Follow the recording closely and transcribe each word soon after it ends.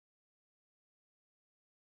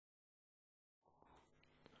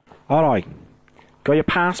Alright. Got your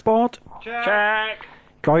passport? Check.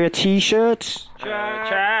 Got your t-shirts?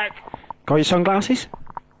 Check. Got your sunglasses?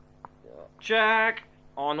 Check.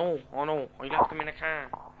 Oh no. I left them in the car.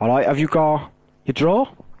 Alright, have you got your drawer?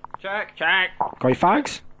 Check. Got your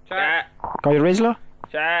fags? Check. Got your Rizzler?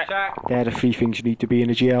 Check. They're the 3 things you need to be in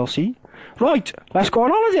a GLC. Right, let's go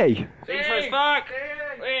on holiday. Thanks for fuck.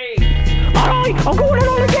 Alright, I'm going on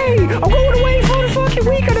holiday. I'm going away for a fucking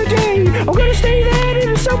week and a day. I'm gonna stay there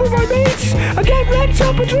in the sun with my mates. I get wrecked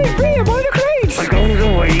up and drink beer by the crates. I goes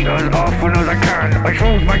away as often as I can. I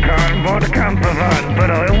sold my car and bought a camper van, but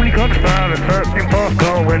I only got started searching for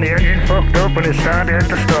go when the engine fucked up and it started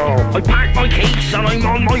to stall. I packed my case and I'm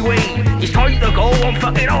on my way. It's time to go on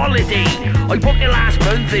fucking holiday. I booked it last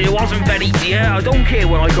month and it wasn't very dear. I don't care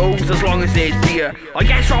when I go as long as there's beer. I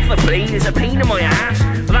get off the plane, it's a pain in my ass,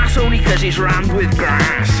 but that's only cause it's rammed with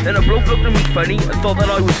grass. And a bloke looked at me funny and thought that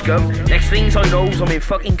I was scum. Next things I know, I'm in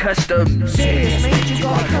fucking customs. Serious mate, you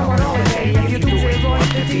gotta come on holiday. If you do it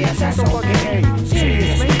right, the DSS will fucking hate.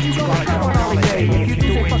 Serious mate, you gotta come on holiday. If you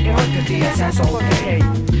do it fucking right, the DSS will fucking hate.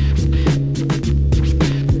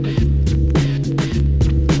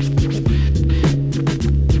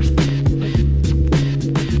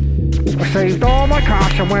 Saved all my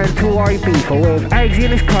cash and went to Ibiza with Eggsy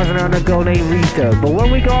and his cousin and a girl named Rita. But when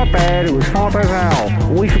we got there, it was hot as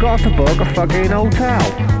hell. We forgot to book a fucking hotel.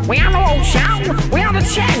 We had no hotel, we had a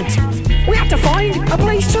tent. We had to find a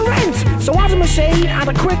place to rent. So Adam Hussein had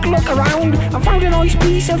a quick look around and found a nice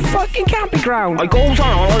piece of fucking camping ground. I goes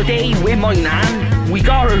on holiday with my nan. We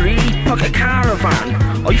got a really fucking caravan.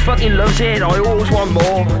 I fucking loves it, I always want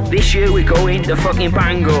more. This year we're going to fucking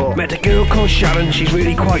Bangor. Met a girl called Sharon, she's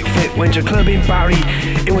really quite fit. Went to a club in Barry,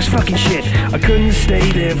 it was fucking shit. I couldn't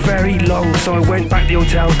stay there very long, so I went back to the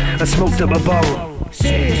hotel and smoked up a bowl.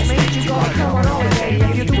 Serious mate, you gotta come on holiday.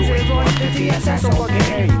 If you do it right, the DSS will fucking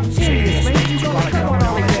hate. Serious mate, you gotta come on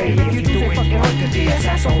holiday. If you do it fucking right, the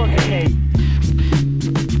DSS will fucking hate.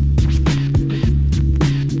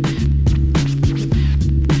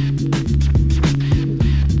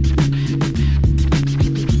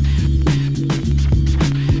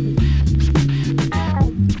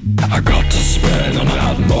 I got to spend and I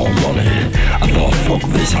had more money. I thought, fuck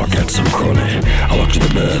this, I'll get some crunny. I looked at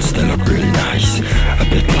the birds, they look really nice. A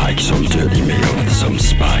bit like some dirty meal with some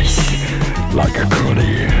spice. Like a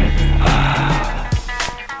curry.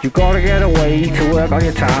 You gotta get away to work on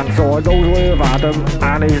your tan, so I goes away with Adam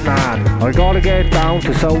and his nan. I gotta get down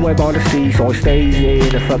to somewhere by the sea, so I stays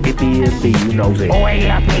in a fucking B&B, you knows it. Oh hey,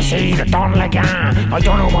 let me see the Don Lagan. I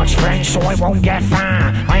don't know much French, so I won't get far.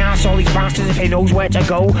 I ask all these bastards if they knows where to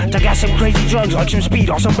go to get some crazy drugs like some speed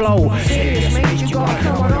or some blow. Serious mate, you gotta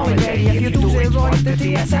come on holiday. If you do it right, the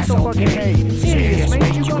DSS will fucking hate. Serious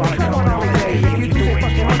mate, you gotta come on holiday. If you do it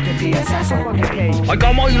fucking right, the DSS will fucking hate. I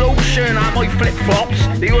got my lotion and my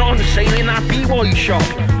flip-flops. They were on sale in that BY shop.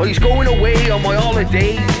 I was going away on my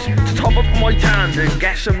holidays to top up my tan and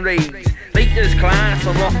get some rays. Latest class,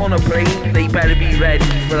 I'm off on a plane. They better be ready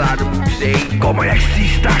for Adam Hussein. Got my ecstasy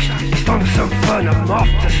stash, it's time for some fun. I'm off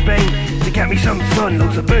to Spain to get me some sun.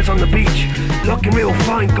 Loads of birds on the beach, looking real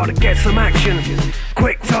fine. Gotta get some action,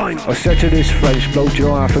 quick time. I said to this French bloke, do you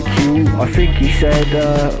know half a Q? I think he said,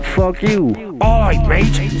 fuck you. Alright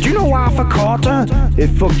mate, do you know half a quarter?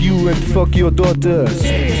 Fuck you and fuck your daughter.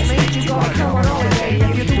 Serious mate, you gotta come on holiday.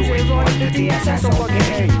 If you do it right, the DSS will fucking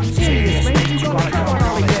hate. Serious mate, you gotta come on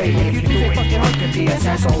holiday. If you do it fucking right, the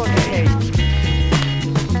DSS will fucking hate.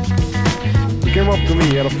 He came up to me,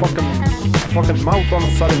 he had a fucking mouth on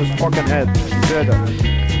the side of his fucking head. He said,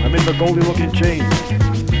 I'm in the Goldie Lookin chain.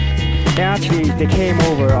 Actually, they came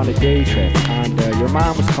over on a day trip, and your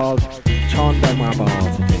man was called Chonda Mabal.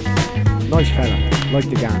 Nice fella, like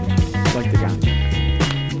the gang.